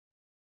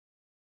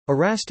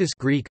Erastus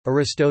Greek,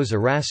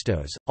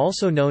 Erastos,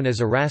 also known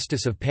as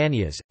Erastus of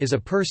Panias, is a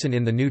person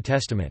in the New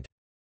Testament.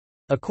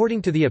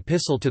 According to the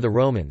Epistle to the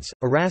Romans,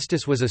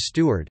 Erastus was a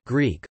steward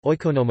Greek,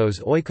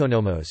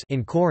 oikonomos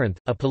in Corinth,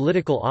 a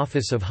political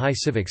office of high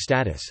civic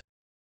status.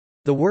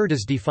 The word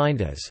is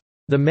defined as,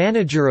 "...the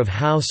manager of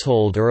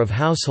household or of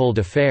household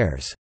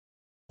affairs",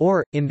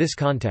 or, in this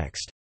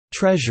context,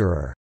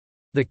 "treasurer".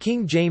 The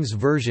King James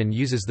Version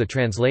uses the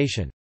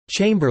translation,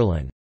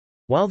 "chamberlain",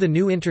 while the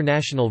New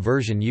International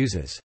Version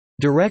uses,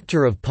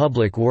 "director of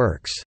public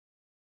works".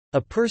 A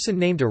person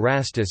named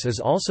Erastus is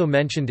also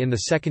mentioned in the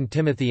 2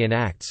 Timothy and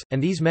Acts,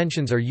 and these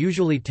mentions are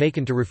usually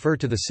taken to refer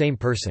to the same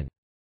person.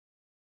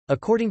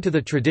 According to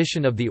the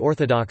tradition of the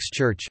Orthodox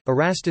Church,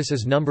 Erastus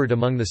is numbered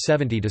among the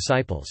 70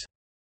 disciples.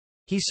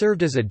 He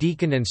served as a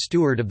deacon and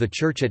steward of the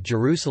church at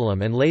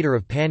Jerusalem and later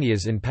of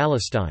Panias in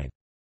Palestine.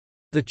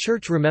 The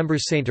Church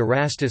remembers Saint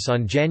Erastus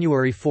on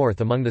January 4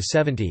 among the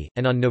 70,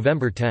 and on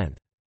November 10.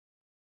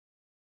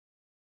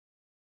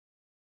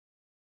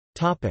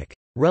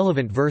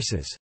 Relevant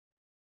verses.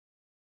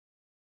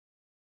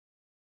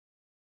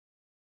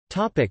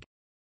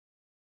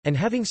 And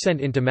having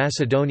sent into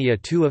Macedonia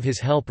 2 of his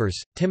helpers,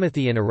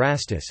 Timothy and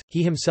Erastus,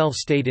 he himself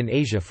stayed in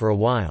Asia for a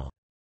while.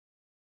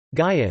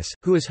 Gaius,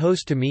 who is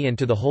host to me and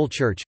to the whole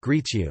church,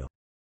 greets you.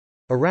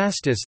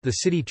 Erastus, the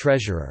city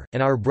treasurer,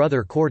 and our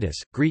brother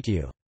Quartus, greet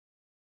you.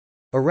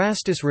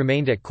 Erastus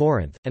remained at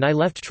Corinth, and I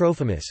left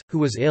Trophimus, who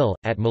was ill,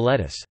 at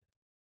Miletus.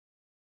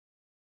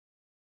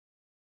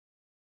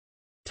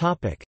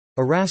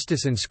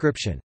 Erastus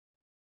inscription.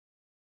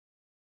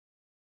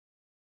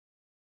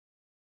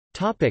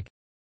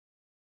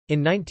 In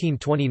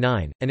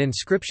 1929, an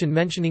inscription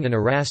mentioning an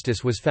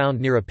Erastus was found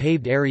near a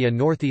paved area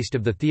northeast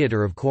of the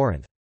theatre of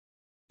Corinth.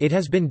 It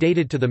has been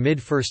dated to the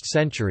mid-1st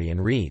century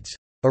and reads,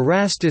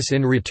 "Erastus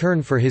in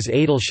return for his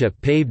aedileship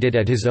paved it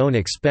at his own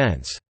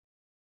expense."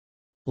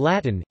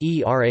 Latin,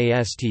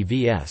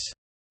 Erastvs.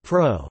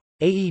 Pro.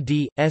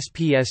 Aed.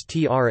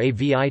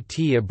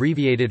 Spstravit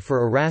abbreviated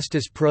for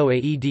Erastus pro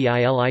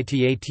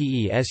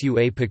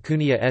Aedilitate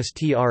pecunia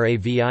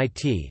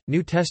stravit.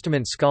 New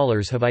Testament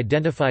scholars have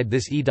identified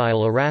this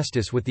aedile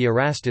Erastus with the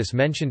Erastus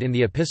mentioned in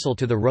the Epistle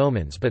to the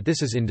Romans, but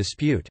this is in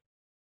dispute.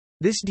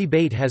 This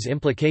debate has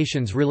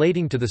implications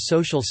relating to the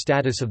social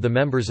status of the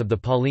members of the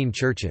Pauline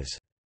churches.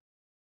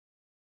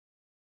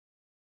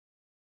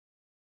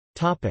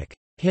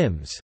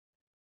 Hymns.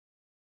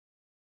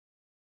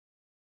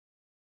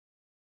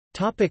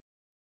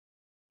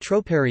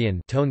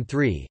 Troparion, Tone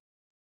 3.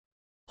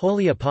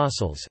 Holy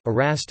Apostles,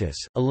 Erastus,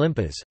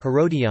 Olympus,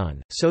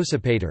 Herodion,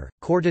 Sosipater,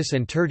 Quartus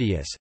and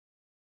Tertius.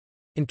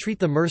 Entreat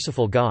the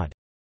merciful God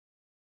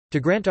to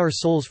grant our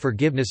souls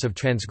forgiveness of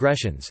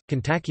transgressions,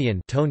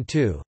 Kontakion, Tone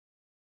 2.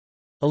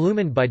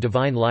 Illumined by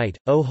divine light,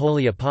 O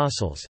holy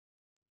apostles,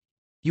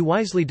 you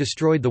wisely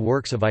destroyed the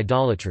works of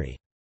idolatry.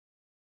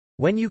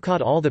 When you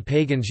caught all the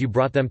pagans you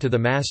brought them to the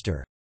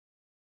Master,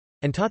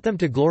 and taught them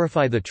to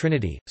glorify the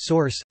Trinity.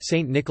 Source,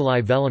 Saint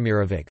Nikolai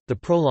Velimirovic, The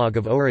Prologue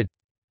of Orid.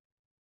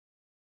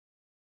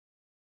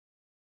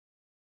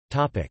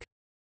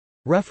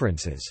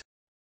 References.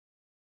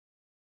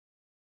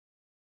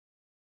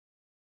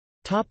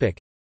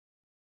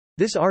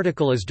 This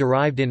article is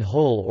derived in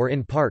whole or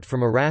in part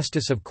from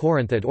Erastus of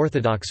Corinth at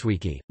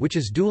OrthodoxWiki, which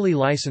is duly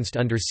licensed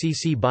under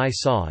CC by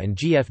SA and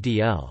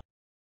GFDL.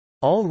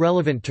 All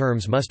relevant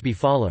terms must be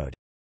followed.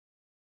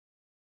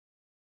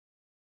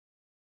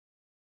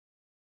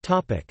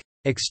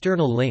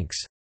 External links.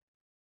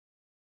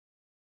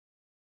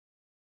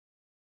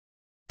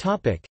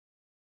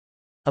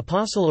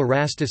 Apostle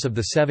Erastus of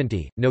the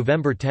 70,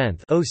 November 10,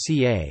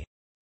 OCA.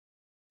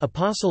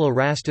 Apostle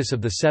Erastus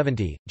of the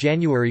 70,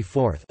 January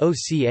 4,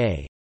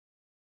 OCA.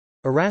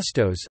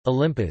 Erastos,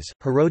 Olympus,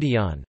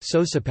 Herodion,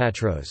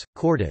 Sosipatros,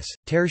 Quartus,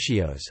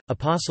 Tertios,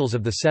 Apostles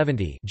of the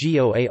 70,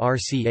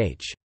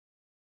 GOARCH.